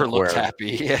he never look looks where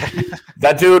happy. Yeah.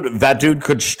 that dude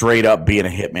could straight up be in a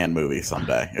Hitman movie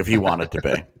someday if he wanted to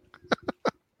be.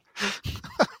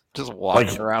 Just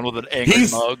walking around with an angry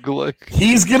mug. Like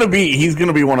he's gonna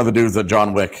be one of the dudes that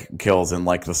John Wick kills in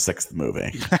like the 6th movie.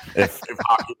 if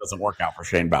hockey doesn't work out for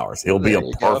Shane Bowers, he'll be a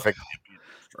perfect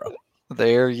extra.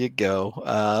 There you go.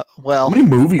 Well, how many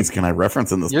movies can I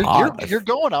reference in this pod? You're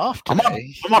going off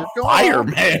today. I'm on fire,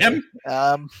 man.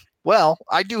 Well,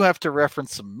 I do have to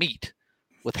reference some meat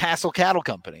with Hassel Cattle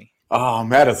Company. Oh,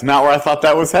 man, it's not where I thought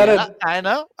that was headed.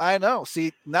 Yeah, I know.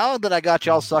 See, now that I got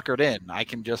y'all suckered in,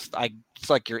 it's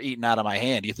like you're eating out of my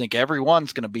hand. You think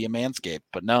everyone's going to be a Manscaped,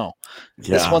 but no.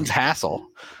 Yeah. This one's Hassel.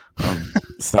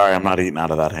 Sorry, I'm not eating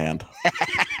out of that hand.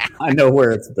 I know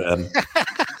where it's been.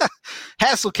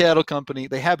 Hassel Cattle Company.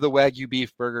 They have the Wagyu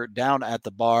beef burger down at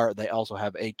the bar. They also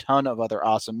have a ton of other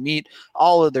awesome meat.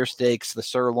 All of their steaks, the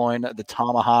sirloin, the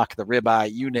tomahawk, the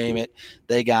ribeye, you name it,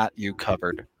 they got you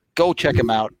covered. Go check them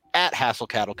out at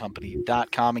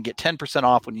hasslecattlecompany.com and get 10%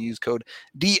 off when you use code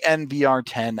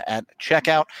DNVR10 at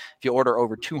checkout. If you order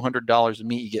over $200 of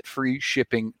meat, you get free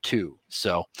shipping too.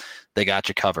 So they got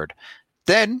you covered.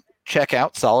 Then check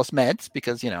out Solace Meds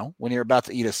because, when you're about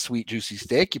to eat a sweet, juicy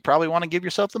steak, you probably want to give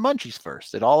yourself the munchies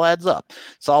first. It all adds up.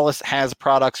 Solace has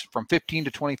products from 15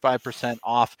 to 25%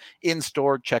 off in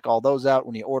store. Check all those out.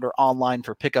 When you order online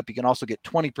for pickup, you can also get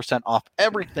 20% off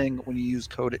everything when you use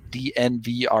code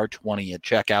DNVR20 at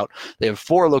checkout. They have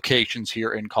 4 locations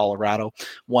here in Colorado,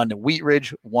 one in Wheat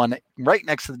Ridge, one right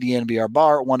next to the DNVR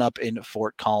bar, one up in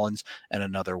Fort Collins, and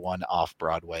another one off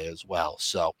Broadway as well.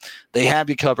 So they have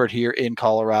you covered here in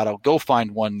Colorado. Go find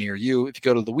one near you. If you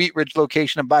go to the Wheat Ridge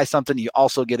location and buy something, you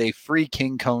also get a free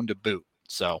King Cone to boot.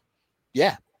 So,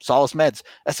 yeah, Solace Meds,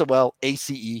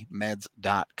 SOLACE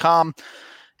meds.com.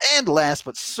 And last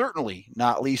but certainly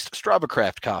not least,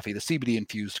 StravaCraft coffee, the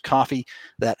CBD-infused coffee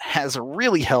that has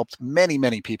really helped many,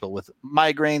 many people with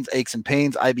migraines, aches and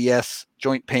pains, IBS,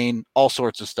 joint pain, all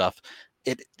sorts of stuff.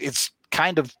 It's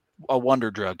kind of a wonder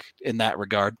drug in that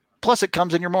regard. Plus, it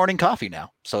comes in your morning coffee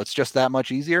now. So it's just that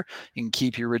much easier. You can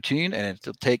keep your routine, and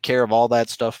it'll take care of all that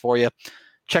stuff for you.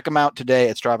 Check them out today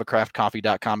at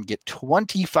StravaCraftCoffee.com. Get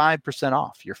 25%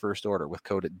 off your first order with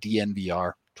code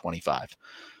DNVR25.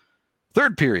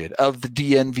 Third period of the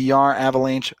DNVR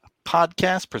Avalanche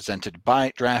podcast presented by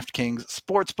DraftKings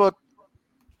Sportsbook.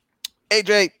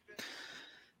 AJ,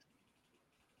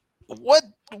 what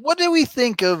do we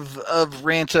think of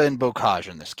Raanta and Beaucage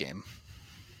in this game?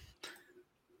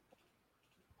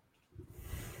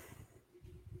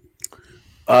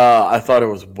 I thought it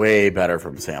was way better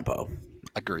from Sampo.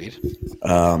 Agreed.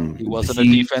 He wasn't a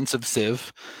defensive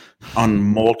sieve. On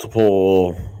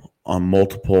multiple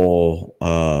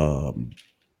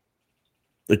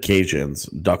occasions,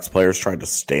 Ducks players tried to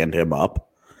stand him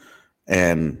up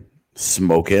and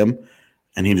smoke him,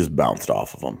 and he just bounced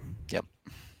off of them. Yep.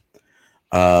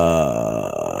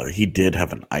 He did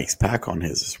have an ice pack on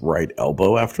his right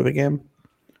elbow after the game,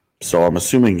 so I'm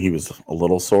assuming he was a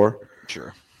little sore.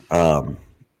 Sure.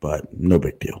 But no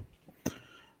big deal.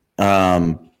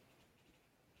 I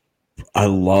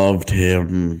loved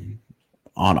him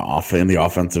in the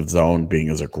offensive zone, being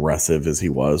as aggressive as he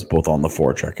was, both on the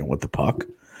forecheck and with the puck.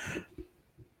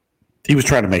 He was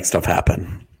trying to make stuff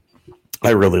happen. I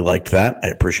really liked that. I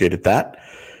appreciated that.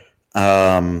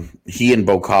 He and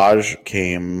Beaucage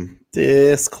came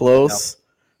this close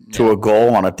to a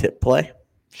goal on a tip play.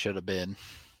 Should have been.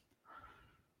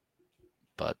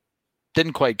 But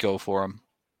didn't quite go for him.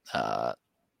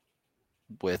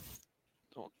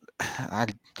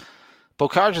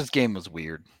 Beaucage's game was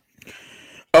weird.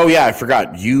 Oh yeah, I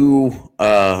forgot you.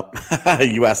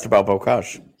 You asked about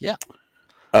Beaucage. Yeah.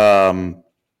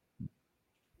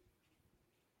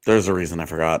 There's a reason I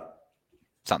forgot.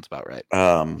 Sounds about right.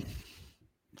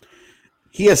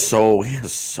 He has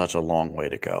such a long way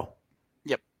to go.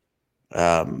 Yep.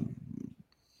 The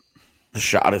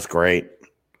shot is great.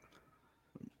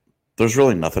 There's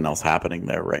really nothing else happening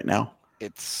there right now.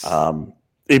 It's I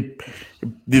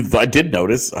did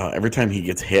notice every time he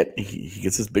gets hit, he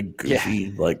gets this big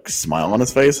goofy smile on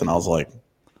his face, and I was like,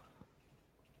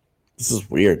 "This is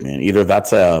weird, man. Either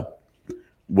that's a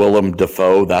Willem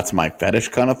Dafoe, that's my fetish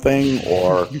kind of thing,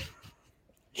 or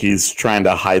he's trying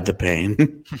to hide the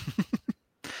pain."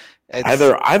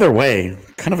 Either way,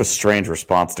 kind of a strange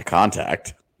response to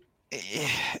contact.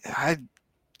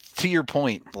 To your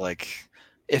point,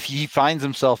 if he finds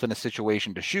himself in a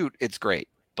situation to shoot, it's great.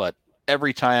 But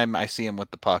every time I see him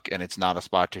with the puck and it's not a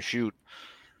spot to shoot,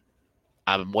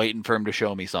 I'm waiting for him to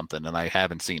show me something, and I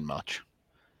haven't seen much.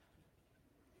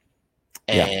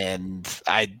 Yeah. And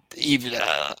I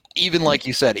even like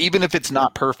you said, even if it's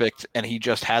not perfect and he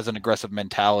just has an aggressive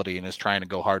mentality and is trying to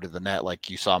go hard to the net, like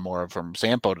you saw more of from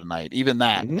Sampo tonight, even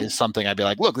that is something I'd be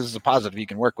like, look, this is a positive. You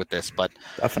can work with this. But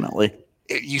definitely,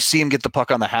 you see him get the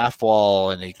puck on the half wall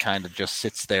and he kind of just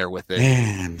sits there with it.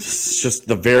 Man, it's just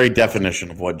the very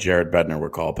definition of what Jared Bednar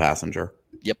would call a passenger.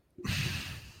 Yep.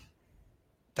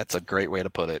 That's a great way to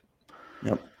put it.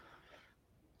 Yep.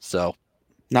 So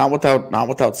not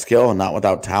without skill and not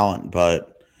without talent,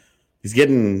 but he's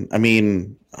getting, I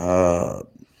mean,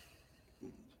 Matej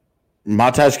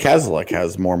Keselek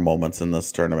has more moments in this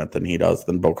tournament than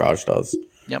Bocage does.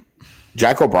 Yep.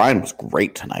 Jack O'Brien was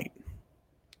great tonight.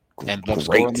 And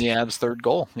scoring the Avs' third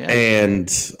goal. Yeah. And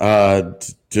to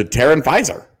Taryn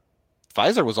Fizer.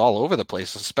 Fizer was all over the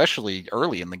place, especially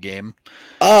early in the game.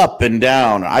 Up and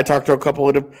down. I talked to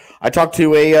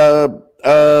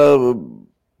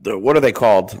what are they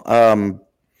called? Roman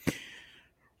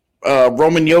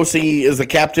Josi is the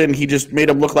captain. He just made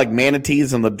them look like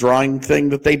manatees in the drawing thing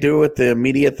that they do at the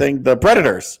media thing. The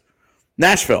Predators,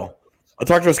 Nashville. I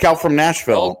talked to a scout from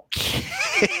Nashville.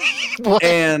 Okay.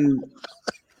 And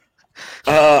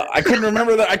I couldn't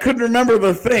remember that. I couldn't remember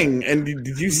the thing. And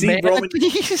did you see Roman?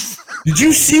 Did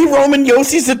you see Roman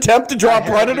Josi's attempt to draw a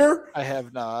Predator? I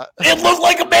have not. It looked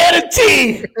like a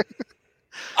manatee.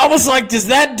 I was like, does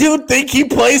that dude think he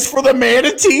plays for the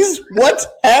Manatees? What's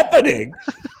happening?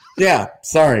 Yeah,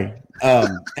 sorry.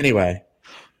 Anyway,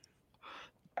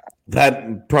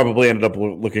 that probably ended up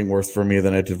looking worse for me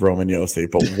than it did Roman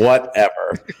Josi, but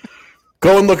whatever.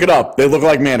 Go and look it up. They look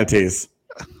like manatees.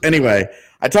 Anyway,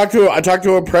 I talked to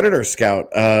a Predator scout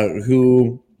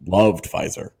who loved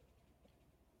Fizer.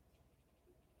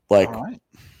 Like, all right.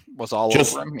 Was all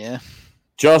over him, yeah.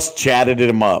 Just chatted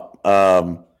him up.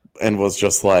 And was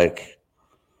just like,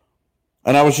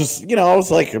 and I was just, I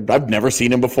was like, I've never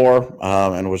seen him before,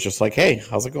 and was just like, hey,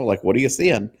 how's it going? Like, what are you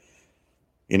seeing?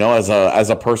 As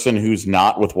a person who's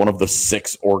not with one of the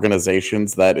 6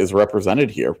 organizations that is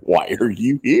represented here, why are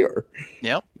you here?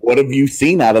 Yep. What have you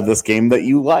seen out of this game that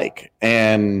you like?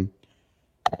 And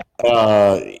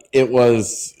Fizer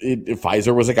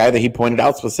was a guy that he pointed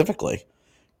out specifically.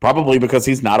 Probably because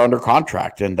he's not under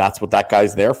contract, and that's what that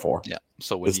guy's there for. Yeah.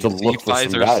 So when you see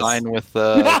Fizer sign with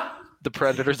the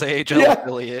Predators AHL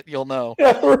affiliate, you'll know.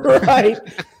 Yeah, right.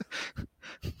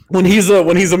 when he's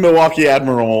a Milwaukee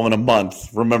Admiral in a month,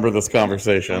 remember this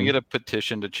conversation. We get a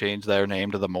petition to change their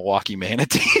name to the Milwaukee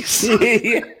Manatees.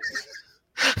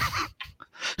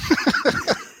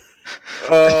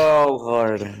 Oh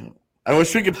Lord! I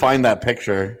wish we could find that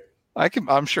picture.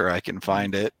 I'm sure I can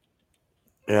find it.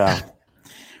 Yeah.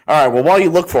 All right, well, while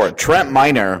you look for it, Trent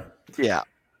Miner. Yeah.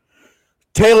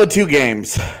 Tale of 2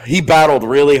 games. He battled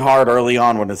really hard early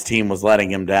on when his team was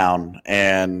letting him down,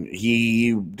 and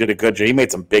he did a good job. He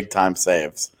made some big-time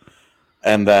saves.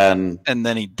 And then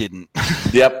he didn't.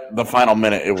 Yep, the final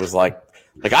minute, it was like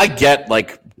I get,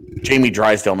 Jamie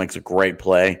Drysdale makes a great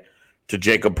play to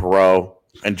Jacob Perreault,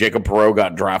 and Jacob Perreault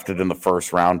got drafted in the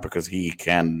first round because he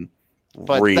can –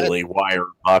 really wire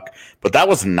puck, but that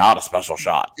was not a special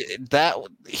shot. That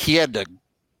he had to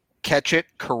catch it,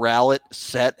 corral it,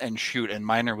 set, and shoot, and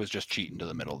Miner was just cheating to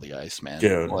the middle of the ice, man.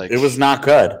 Dude, it was not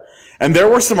good. And there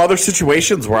were some other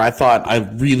situations where I thought I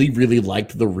really, really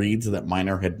liked the reads that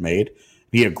Miner had made.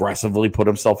 He aggressively put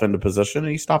himself into position,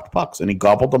 and he stopped pucks, and he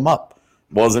gobbled them up.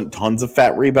 Wasn't tons of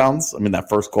fat rebounds. I mean, that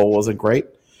first goal wasn't great.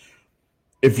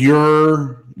 If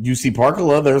you're UC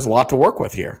Parkala, there's a lot to work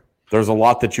with here. There's a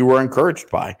lot that you were encouraged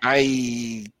by.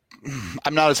 I'm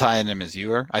not as high on him as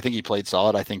you are. I think he played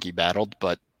solid. I think he battled,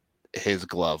 but his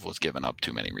glove was giving up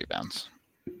too many rebounds.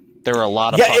 There were a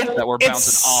lot of pucks that were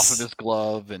bouncing off of his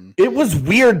glove, and it was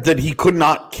weird that he could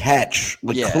not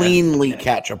cleanly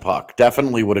catch a puck.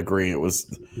 Definitely would agree. It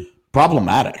was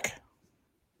problematic.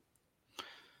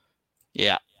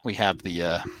 Yeah, we have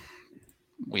the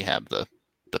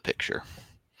picture.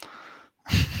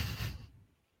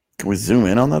 Can we zoom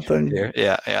in on that thing?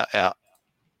 Yeah.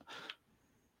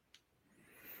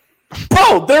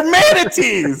 Bro, they're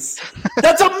manatees!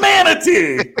 That's a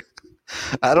manatee!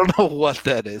 I don't know what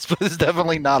that is, but it's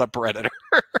definitely not a predator.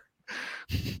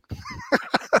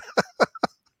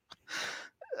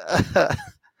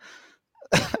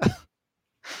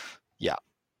 Yeah,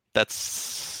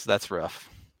 that's rough.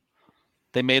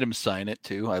 They made him sign it,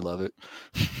 too. I love it.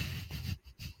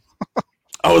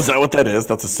 Oh, is that what that is?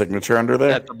 That's a signature under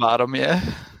there? At the bottom, yeah.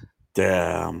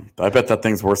 Damn. I bet that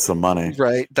thing's worth some money.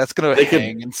 Right. That's going to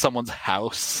hang in someone's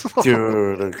house.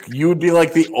 Dude, you would be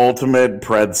like the ultimate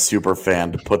Preds super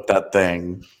fan to put that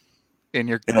thing in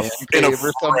your in a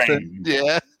or something.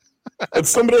 Yeah. And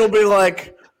somebody will be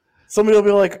like,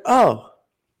 oh,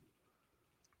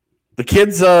 the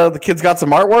kids got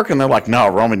some artwork, and they're like, no,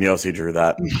 Roman Josi drew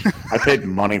that. I paid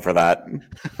money for that.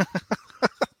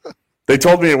 They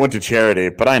told me it went to charity,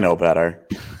 but I know better.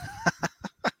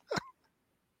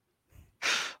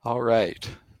 All right.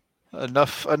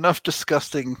 Enough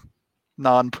disgusting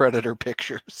non-Predator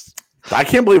pictures. I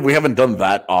can't believe we haven't done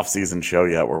that off-season show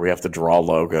yet where we have to draw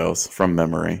logos from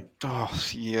memory. Oh,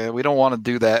 yeah, we don't want to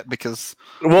do that because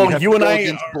you and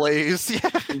I Blaze. Yeah.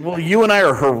 Well, you and I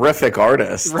are horrific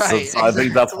artists. Right. So I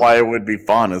think that's why it would be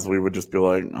fun is we would just be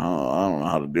like, oh, I don't know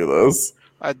how to do this.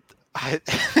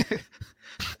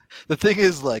 The thing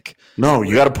is, like... No,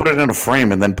 you got to put it in a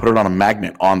frame and then put it on a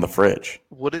magnet on the fridge.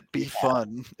 Would it be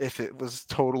fun if it was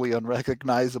totally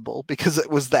unrecognizable because it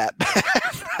was that bad?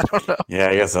 I don't know. Yeah,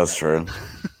 I guess that's true.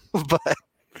 But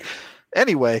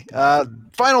anyway,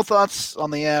 final thoughts on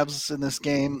the Avs in this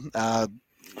game.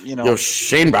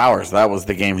 Shane Bowers, that was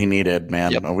the game he needed,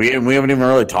 man. Yep. We haven't even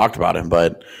really talked about him,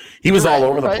 but he was all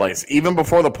over the place. Even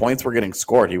before the points were getting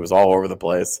scored, he was all over the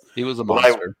place. He was a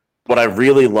monster. What I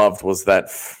really loved was that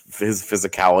his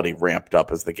physicality ramped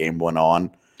up as the game went on.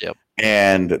 Yep.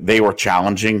 And they were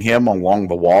challenging him along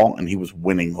the wall, and he was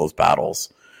winning those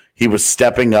battles. He was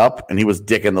stepping up, and he was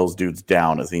dicking those dudes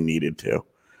down as he needed to.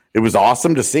 It was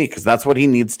awesome to see because that's what he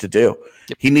needs to do.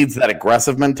 Yep. He needs that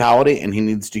aggressive mentality, and he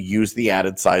needs to use the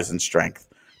added size and strength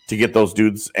to get those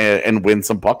dudes and win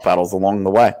some puck battles along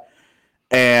the way.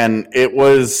 And it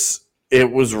was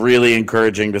really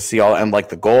encouraging to see all, and like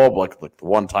the goal, like the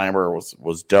one timer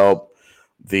was dope.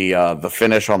 The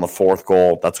finish on the fourth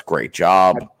goal, that's a great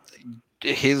job.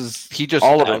 He just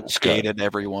outskated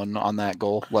everyone on that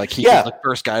goal. Like he was the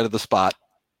first guy to the spot.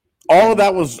 All of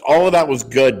that was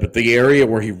good, but the area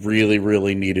where he really,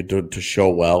 really needed to show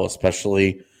well,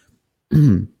 especially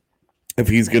if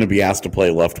he's going to be asked to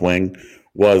play left wing,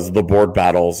 was the board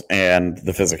battles and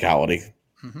the physicality.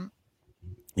 Mm-hmm.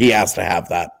 He has to have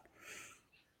that.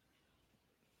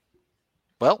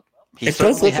 Well, it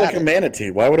does look like a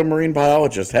manatee. Why would a marine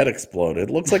biologist's head explode?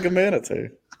 It looks like a manatee.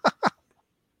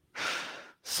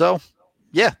 So,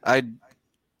 yeah,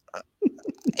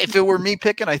 if it were me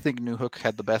picking, I think Newhook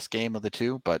had the best game of the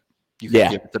two, but you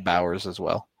can give it to Bowers as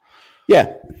well.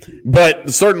 Yeah, but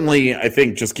certainly I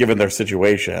think just given their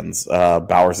situations,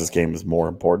 Bowers' game is more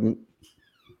important.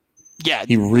 Yeah,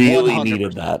 he really 100%.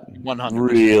 Needed that. 100%.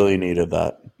 Really needed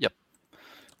that. Yep.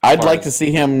 I'd like to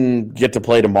see him get to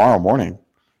play tomorrow morning.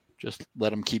 Just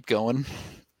let him keep going.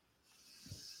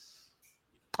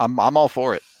 I'm all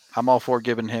for it. I'm all for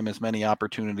giving him as many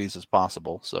opportunities as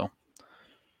possible. So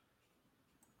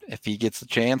if he gets the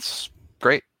chance,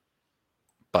 great.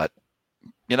 But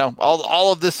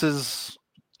all of this is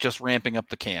just ramping up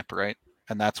the camp, right?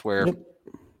 And that's where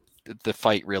the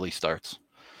fight really starts.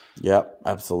 Yep,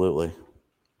 absolutely.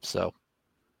 So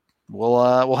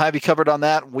we'll have you covered on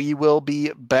that. We will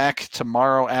be back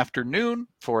tomorrow afternoon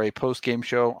for a post-game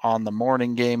show on the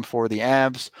morning game for the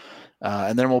Avs.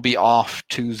 And then we'll be off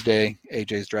Tuesday.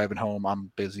 AJ's driving home.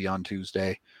 I'm busy on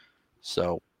Tuesday.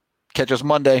 So catch us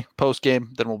Monday,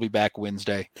 post-game. Then we'll be back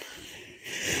Wednesday.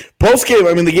 Post-game,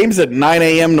 the game's at 9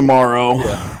 a.m. tomorrow.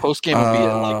 Yeah, post-game will be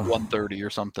at like 1:30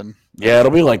 or something. Yeah,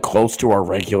 it'll be like close to our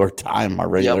regular time, our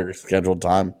regular scheduled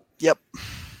time. Yep.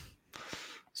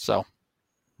 So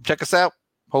check us out.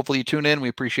 Hopefully you tune in. We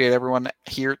appreciate everyone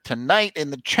here tonight in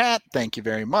the chat. Thank you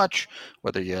very much.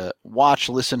 Whether you watch,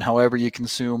 listen, however you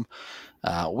consume,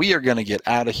 we are going to get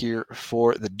out of here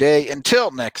for the day. Until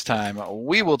next time,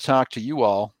 we will talk to you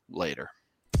all later.